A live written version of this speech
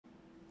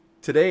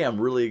Today I'm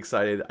really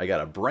excited. I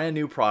got a brand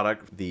new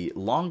product, the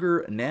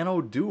Longer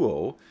Nano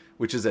Duo,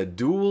 which is a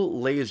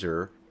dual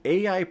laser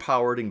AI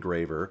powered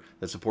engraver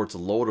that supports a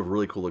load of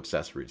really cool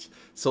accessories.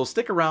 So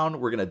stick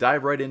around, we're going to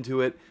dive right into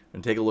it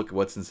and take a look at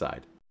what's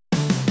inside.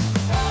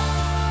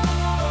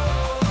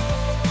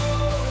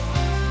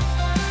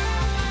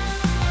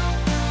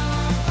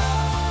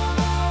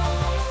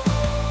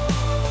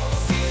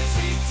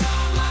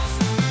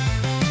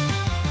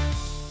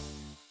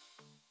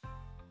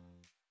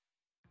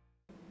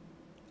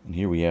 And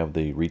here we have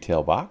the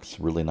retail box,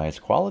 really nice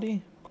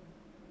quality.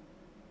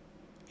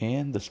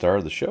 And the star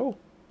of the show,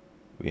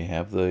 we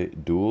have the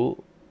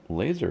dual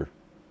laser.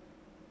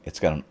 It's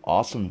got an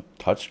awesome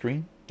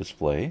touchscreen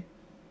display,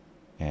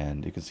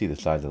 and you can see the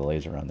size of the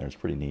laser on there. It's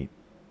pretty neat.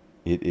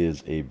 It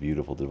is a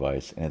beautiful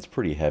device, and it's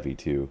pretty heavy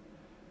too.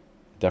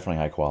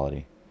 Definitely high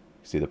quality.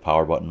 You see the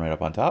power button right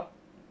up on top,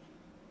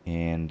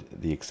 and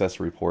the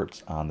accessory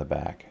ports on the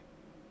back.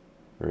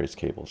 Various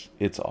cables.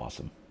 It's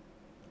awesome.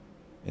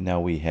 And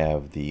now we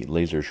have the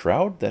laser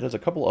shroud that has a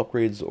couple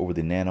upgrades over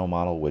the Nano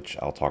model, which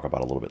I'll talk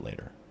about a little bit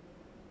later.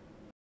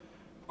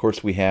 Of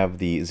course, we have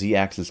the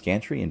Z-axis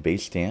gantry and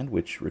base stand,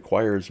 which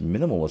requires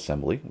minimal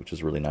assembly, which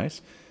is really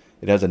nice.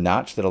 It has a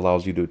notch that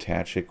allows you to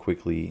attach it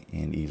quickly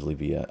and easily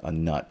via a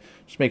nut.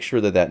 Just make sure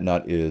that that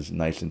nut is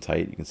nice and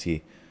tight. You can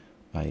see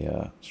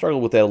I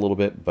struggled with that a little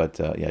bit, but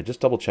yeah,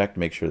 just double check to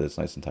make sure that it's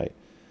nice and tight.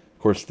 Of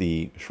course,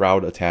 the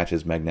shroud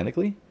attaches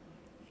magnetically.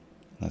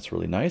 That's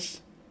really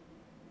nice.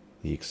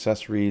 The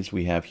accessories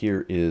we have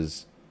here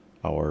is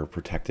our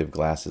protective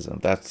glasses,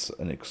 and that's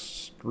an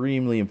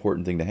extremely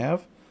important thing to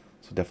have,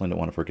 so definitely don't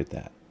want to forget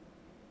that.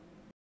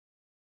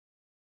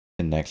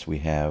 And next we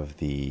have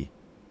the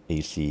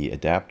AC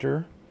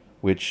adapter,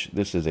 which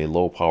this is a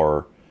low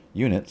power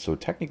unit, so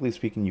technically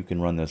speaking you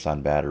can run this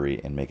on battery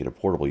and make it a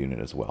portable unit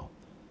as well.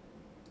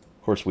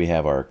 Of course, we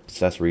have our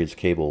accessories,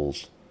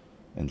 cables,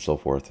 and so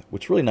forth.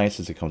 What's really nice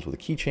is it comes with a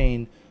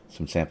keychain,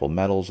 some sample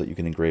metals that you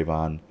can engrave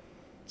on,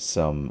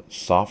 some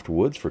soft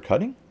woods for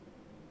cutting,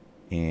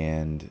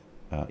 and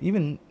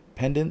even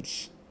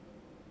pendants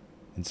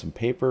and some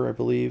paper, I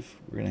believe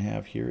we're going to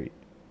have here.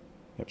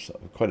 Yep, so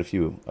quite a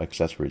few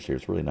accessories here.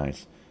 It's really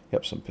nice.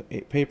 Yep, some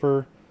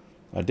paper,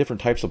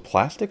 different types of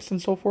plastics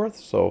and so forth.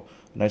 So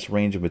a nice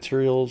range of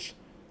materials,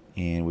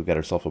 and we've got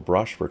ourselves a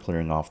brush for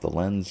clearing off the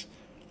lens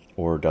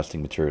or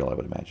dusting material, I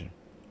would imagine.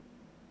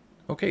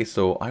 Okay,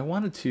 so I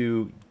wanted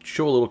to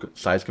show a little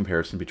size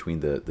comparison between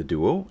the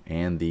Duo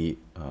and the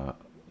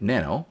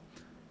Nano,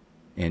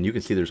 and you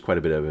can see there's quite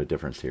a bit of a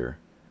difference here.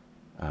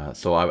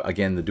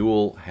 Again, the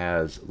Dual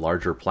has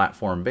larger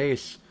platform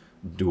base,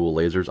 dual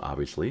lasers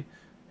obviously,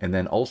 and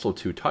then also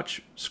to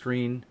touch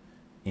screen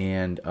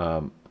and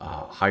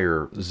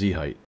higher Z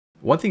height.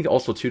 One thing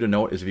also to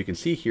note is if you can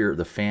see here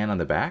the fan on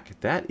the back,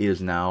 that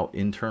is now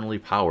internally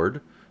powered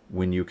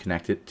when you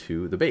connect it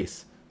to the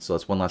base. So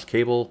that's one less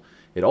cable.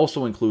 It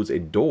also includes a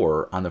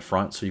door on the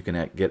front so you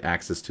can get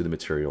access to the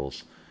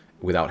materials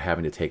without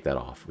having to take that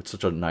off. It's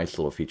such a nice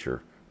little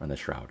feature on the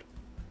shroud.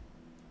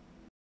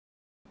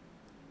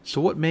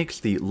 So what makes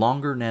the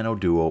Longer Nano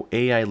Duo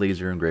AI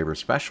laser engraver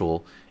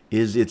special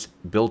is its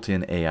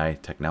built-in AI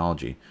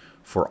technology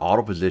for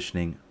auto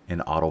positioning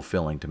and auto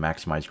filling to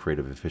maximize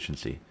creative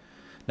efficiency.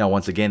 Now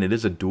once again, it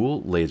is a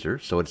dual laser,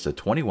 so it's a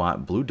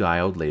 20-watt blue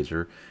diode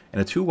laser and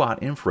a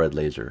 2-watt infrared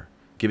laser,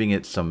 giving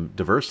it some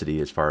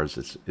diversity as far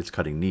as its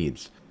cutting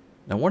needs.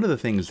 Now one of the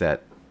things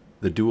that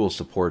the Dual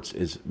supports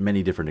is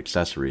many different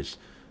accessories.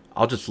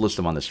 I'll just list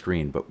them on the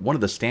screen, but one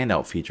of the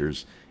standout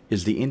features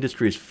is the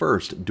industry's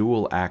first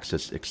dual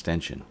axis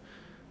extension,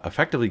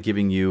 effectively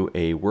giving you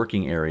a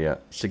working area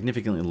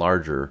significantly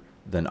larger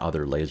than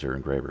other laser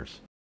engravers.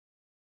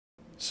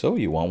 So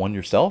you want one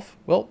yourself?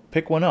 Well,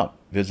 pick one up.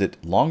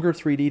 Visit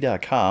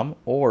longer3d.com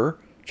or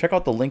check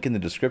out the link in the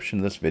description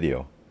of this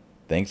video.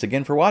 Thanks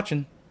again for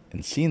watching,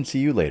 and see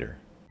you later.